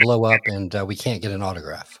blow up and we can't get an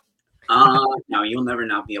autograph? No, you'll never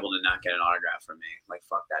not be able to not get an autograph from me. Like,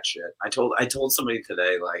 fuck that shit. I told somebody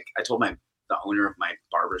today, like, I told the owner of my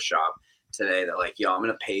barber shop today that, like, yo, I'm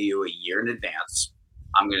going to pay you a year in advance.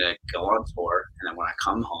 I'm going to go on tour. And then when I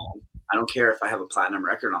come home, I don't care if I have a platinum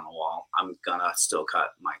record on the wall. I'm going to still cut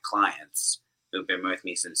my clients who've been with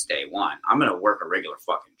me since day one. I'm going to work a regular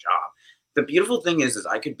fucking job. The beautiful thing is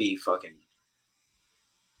I could be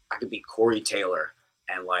Corey Taylor,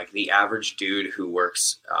 and like the average dude who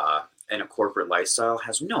works in a corporate lifestyle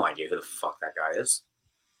has no idea who the fuck that guy is.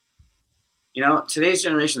 You know, today's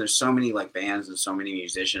generation, there's so many like bands and so many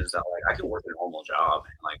musicians that like I could work a normal job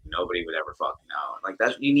and like nobody would ever fucking know. Like,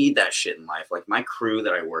 that, you need that shit in life. Like, my crew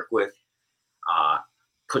that I work with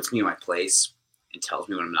puts me in my place and tells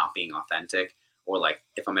me when I'm not being authentic, or like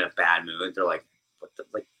if I'm in a bad mood, they're like, "What the,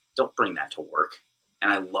 like, don't bring that to work."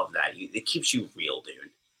 And I love that. It keeps you real,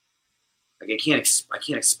 dude. Like, I can't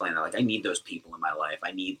explain that. Like, I need those people in my life.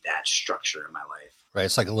 I need that structure in my life. Right.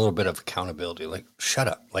 It's like a little bit of accountability. Like, shut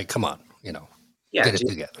up. Like, come on, get it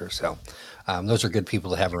together. So those are good people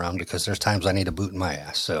to have around, because there's times I need a boot in my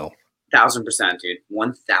ass. So 1000%, dude.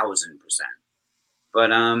 1000%. But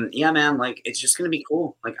yeah, man, like, it's just gonna be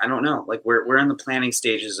cool. Like, I don't know. Like, we're in the planning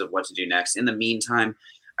stages of what to do next. In the meantime,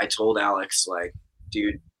 I told Alex, like,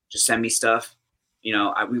 dude, just send me stuff.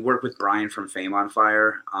 We work with Brian from Fame on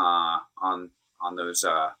Fire on those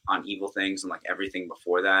on Evil Things and like everything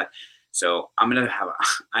before that. So I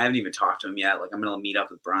haven't even talked to him yet. Like, I'm gonna meet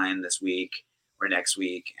up with Brian this week or next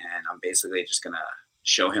week, and I'm basically just gonna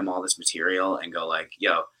show him all this material and go like,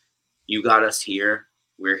 yo, you got us here,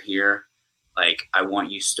 we're here. Like, I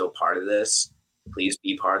want you still part of this. Please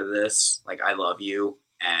be part of this. Like, I love you.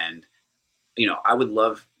 And, I would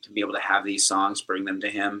love to be able to have these songs, bring them to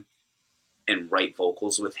him and write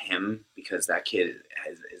vocals with him, because that kid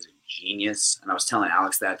is a genius. And I was telling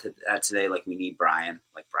Alex that today. Like, we need Brian.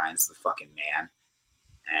 Like, Brian's the fucking man.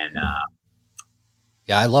 And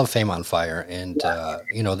yeah, I love Fame on Fire, and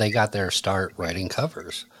you know, they got their start writing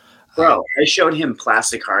covers. Bro, I showed him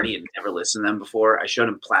Plastic Heart. He had never listened to them before. I showed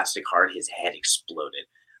him Plastic Heart. His head exploded.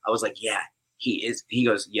 I was like, yeah, he is. He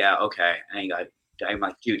goes, yeah, okay. And I'm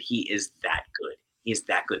like, dude, he is that good. He is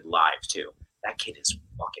that good live too. That kid is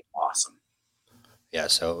fucking awesome. Yeah,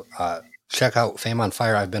 so check out Fame on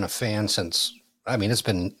Fire. I've been a fan since, I mean, it's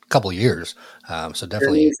been a couple years. So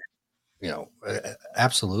definitely, you know,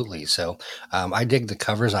 absolutely. So I dig the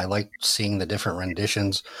covers. I like seeing the different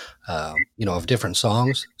renditions, you know, of different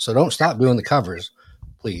songs. So don't stop doing the covers,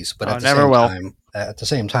 please. But at the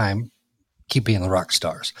same time, keep being the rock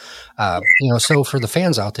stars. You know, so for the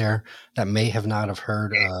fans out there that may have not have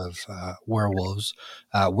heard of Werewolves,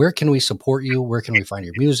 where can we support you? Where can we find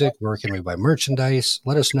your music? Where can we buy merchandise?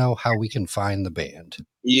 Let us know how we can find the band.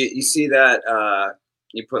 You see that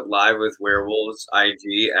you put Live with Werewolves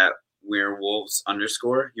IG at werewolves_.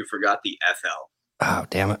 You forgot the FL. Oh,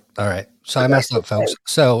 damn it. All right. So I messed up, folks.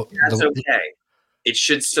 So that's okay. It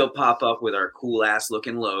should still pop up with our cool ass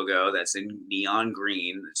looking logo that's in neon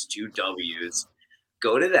green. That's 2 W's.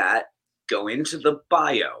 Go to that. Go into the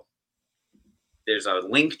bio. There's a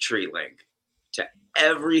Linktree link to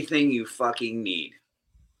everything you fucking need.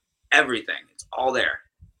 Everything. It's all there.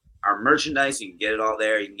 Our merchandise, you can get it all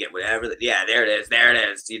there. You can get whatever. Yeah, there it is. There it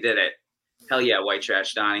is. You did it. Hell yeah, White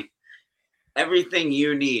Trash Donnie. Everything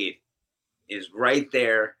you need is right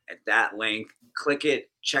there at that link. Click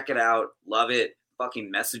it. Check it out. Love it.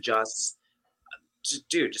 Fucking message us.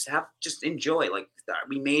 Just enjoy. Like,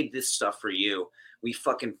 we made this stuff for you. We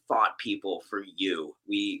fucking fought people for you.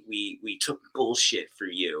 We took bullshit for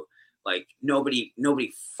you. Like, nobody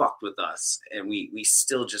fucked with us, and we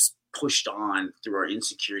still just pushed on through our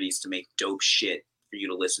insecurities to make dope shit for you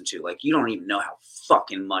to listen to. Like, you don't even know how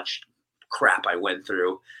fucking much crap I went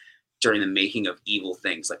through during the making of Evil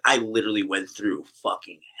Things. Like, I literally went through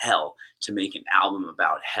fucking hell to make an album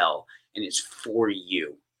about hell, and it's for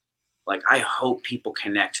you. Like, I hope people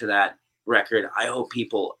connect to that record. I hope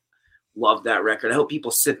people love that record. I hope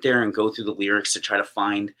people sit there and go through the lyrics to try to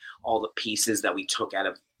find all the pieces that we took out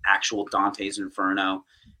of actual Dante's Inferno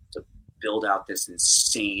to build out this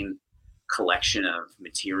insane collection of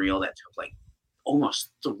material that took like almost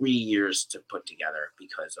 3 years to put together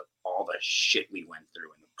because of all the shit we went through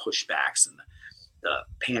and the pushbacks and the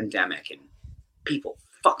pandemic and people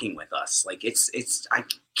fucking with us. Like, it's I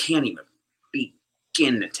can't even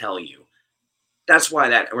begin to tell you. That's why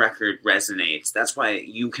that record resonates. That's why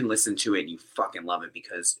you can listen to it and you fucking love it,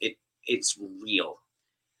 because it's real.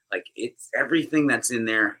 Like, it's everything that's in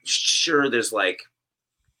there. Sure, there's like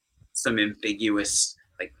some ambiguous,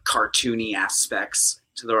 like, cartoony aspects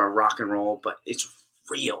to the rock and roll, but it's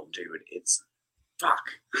real, dude. It's fuck.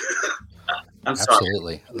 I'm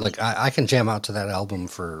Absolutely. sorry. Like, I can jam out to that album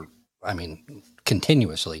for, I mean,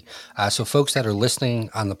 continuously. So folks that are listening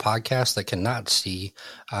on the podcast that cannot see,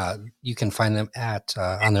 you can find them at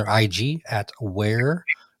on their IG at where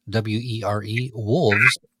WERE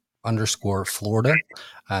wolves _Florida.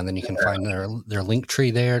 And then you can find their link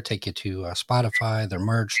tree there, take you to Spotify, their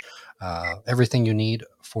merch, everything you need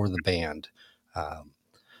for the band.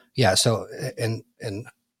 Yeah. So, and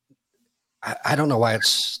I don't know why it's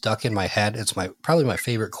stuck in my head. It's probably my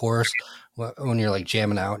favorite chorus when you're like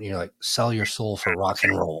jamming out and you're like, sell your soul for rock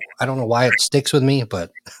and roll. I don't know why it sticks with me,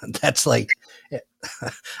 but that's like,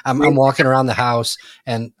 I'm walking around the house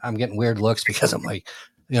and I'm getting weird looks because I'm like,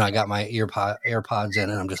 you know, I got my AirPods in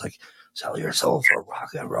and I'm just like, sell your soul for rock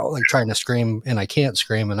and roll, like trying to scream and I can't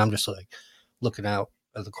scream. And I'm just like looking out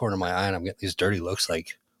at the corner of my eye and I'm getting these dirty looks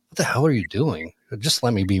like, what the hell are you doing? Just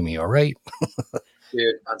let me be me. All right.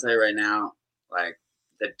 Dude, I'll tell you right now, like,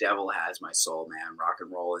 the devil has my soul, man. Rock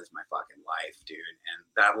and roll is my fucking life, dude. And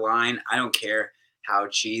that line, I don't care how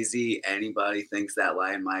cheesy anybody thinks that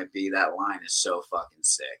line might be. That line is so fucking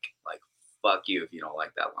sick. Like, fuck you if you don't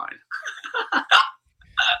like that line.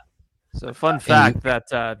 So, fun fact that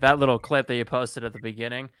that little clip that you posted at the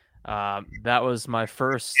beginning, that was my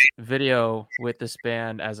first video with this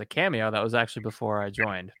band as a cameo. That was actually before I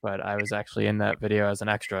joined, but I was actually in that video as an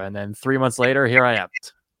extra. And then 3 months later, here I am.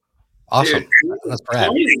 Awesome. Dude, that's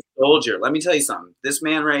Brad. He's a soldier. Let me tell you something. This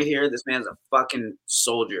man right here, this man's a fucking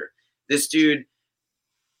soldier. This dude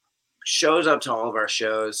shows up to all of our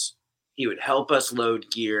shows. He would help us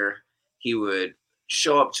load gear. He would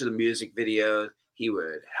show up to the music video. He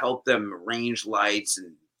would help them arrange lights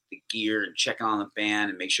and the gear and check on the band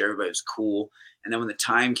and make sure everybody was cool. And then when the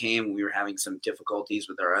time came, we were having some difficulties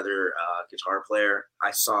with our other guitar player.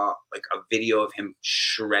 I saw like a video of him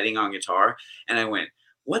shredding on guitar and I went,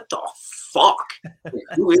 what the fuck? Like,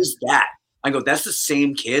 who is that? I go, that's the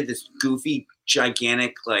same kid, this goofy,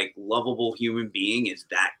 gigantic, like lovable human being is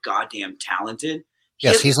that goddamn talented.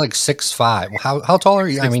 Yes, he's like 6'5". How tall are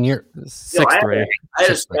you? I mean, you're 6'3". I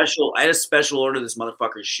had a special order this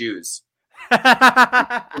motherfucker's shoes.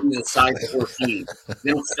 The size 14.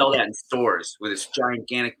 They don't sell that in stores with his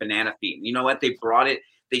gigantic banana feet. And you know what?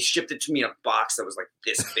 They shipped it to me in a box that was like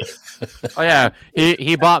this big. Oh yeah,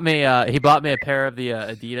 he bought me a pair of the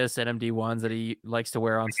Adidas NMD ones that he likes to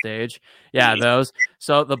wear on stage. Yeah, those.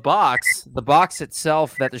 So the box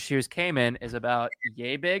itself that the shoes came in is about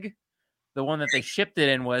yay big. The one that they shipped it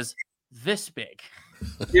in was this big.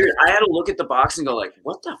 Dude, I had to look at the box and go like,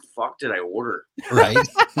 what the fuck did I order? Right.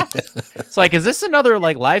 It's like, is this another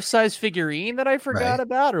like life-size figurine that I forgot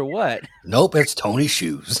about or what? Nope, it's Tony's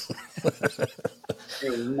shoes. It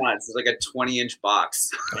was nuts. It's like a 20-inch box.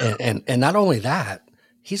 and not only that,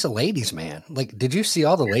 he's a ladies' man. Like, did you see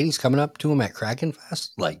all the ladies coming up to him at Kraken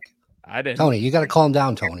Fest? Like, I didn't. Tony, you got to calm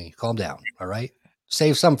down, Tony. Calm down. All right.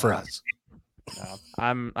 Save some for us. No,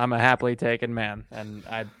 I'm a happily taken man, and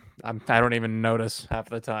I don't even notice half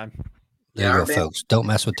the time. There you go, folks. Don't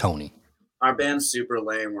mess with Tony. Our band's super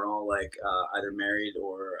lame. We're all like either married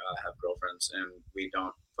or have girlfriends, and we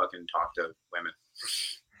don't fucking talk to women.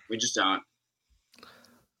 We just don't.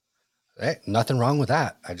 Hey, nothing wrong with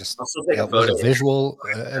that. I just it was a visual.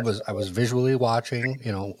 I was visually watching.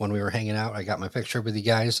 You know, when we were hanging out, I got my picture with you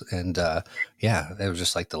guys, and yeah, it was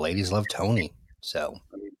just like the ladies love Tony. So.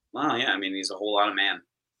 Well, yeah, I mean, he's a whole lot of man.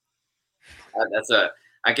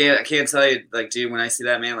 I can't tell you, like, dude, when I see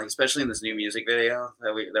that man, like, especially in this new music video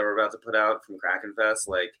that we're about to put out from Kraken Fest,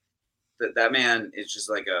 like, that man is just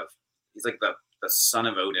like he's like the son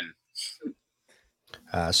of Odin.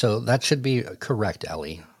 So that should be correct,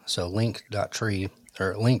 Ellie. So link.tree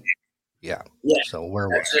or link, yeah. So where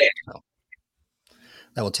was it? So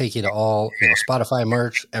that will take you to all, Spotify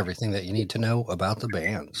merch, everything that you need to know about the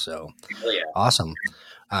band. So awesome.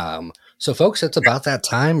 So folks, it's about that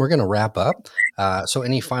time. We're going to wrap up. So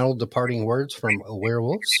any final departing words from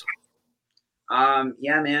Werewolves?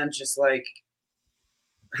 Yeah, man, just like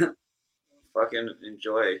fucking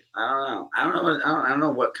enjoy. I don't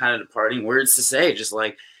know what kind of departing words to say. Just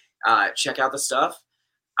like, check out the stuff.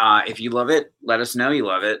 If you love it, let us know you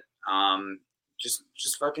love it. Just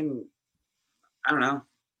fucking, I don't know,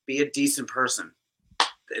 be a decent person.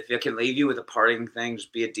 If it can leave you with a parting thing,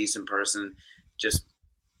 just be a decent person. Just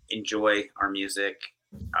enjoy our music,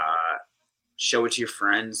 show it to your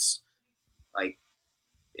friends, like,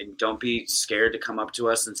 and don't be scared to come up to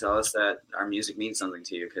us and tell us that our music means something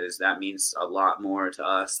to you, because that means a lot more to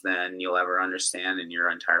us than you'll ever understand in your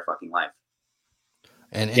entire fucking life.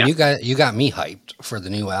 And you got me hyped for the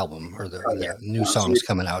new album or the new songs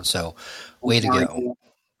coming out. So way to go.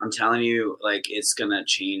 I'm telling you, like, it's gonna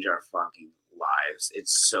change our fucking lives.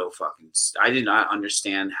 It's so fucking. I did not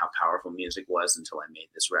understand how powerful music was until I made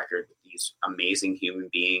this record with these amazing human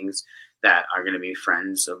beings that are going to be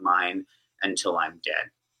friends of mine until I'm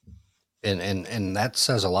dead. And that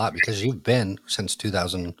says a lot, because you've been since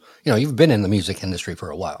 2000. You've been in the music industry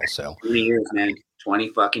for a while. So 20 years, man.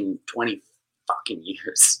 20 fucking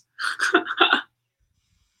years.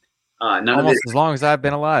 Almost as long as I've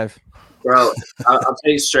been alive, bro. I'll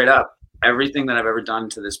tell you straight up. Everything that I've ever done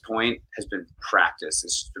to this point has been practice.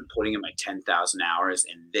 It's just been putting in my 10,000 hours,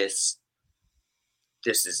 and this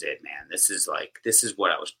is it, man. This is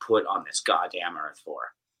what I was put on this goddamn earth for.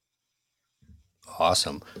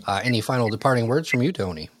 Awesome. Any final departing words from you,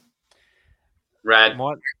 Tony? Red.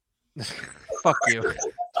 What? Fuck you.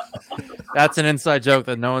 That's an inside joke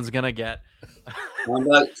that no one's gonna get. Talking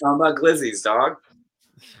about glizzies, dog.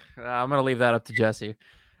 I'm gonna leave that up to Jesse.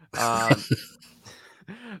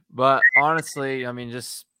 But honestly, I mean,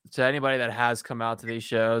 just to anybody that has come out to these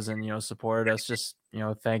shows and supported us, just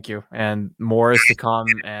thank you, and more is to come.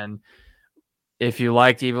 And if you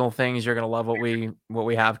liked Evil Things, you're gonna love what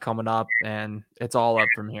we have coming up, and it's all up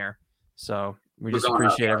from here. So we just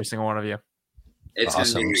appreciate every single one of you. It's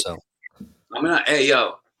awesome. So I'm gonna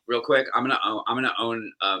real quick. I'm gonna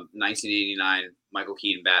own 1989 Michael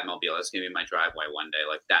Keaton Batmobile. That's gonna be my driveway one day.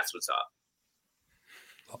 Like, that's what's up.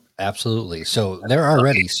 Absolutely. So they're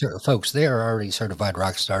already, folks, they are already certified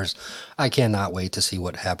rock stars. I cannot wait to see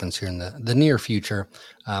what happens here in the near future.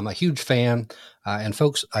 I'm a huge fan. And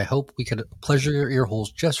folks, I hope we could pleasure your ear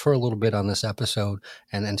holes just for a little bit on this episode.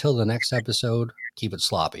 And until the next episode, keep it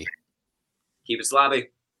sloppy. Keep it sloppy.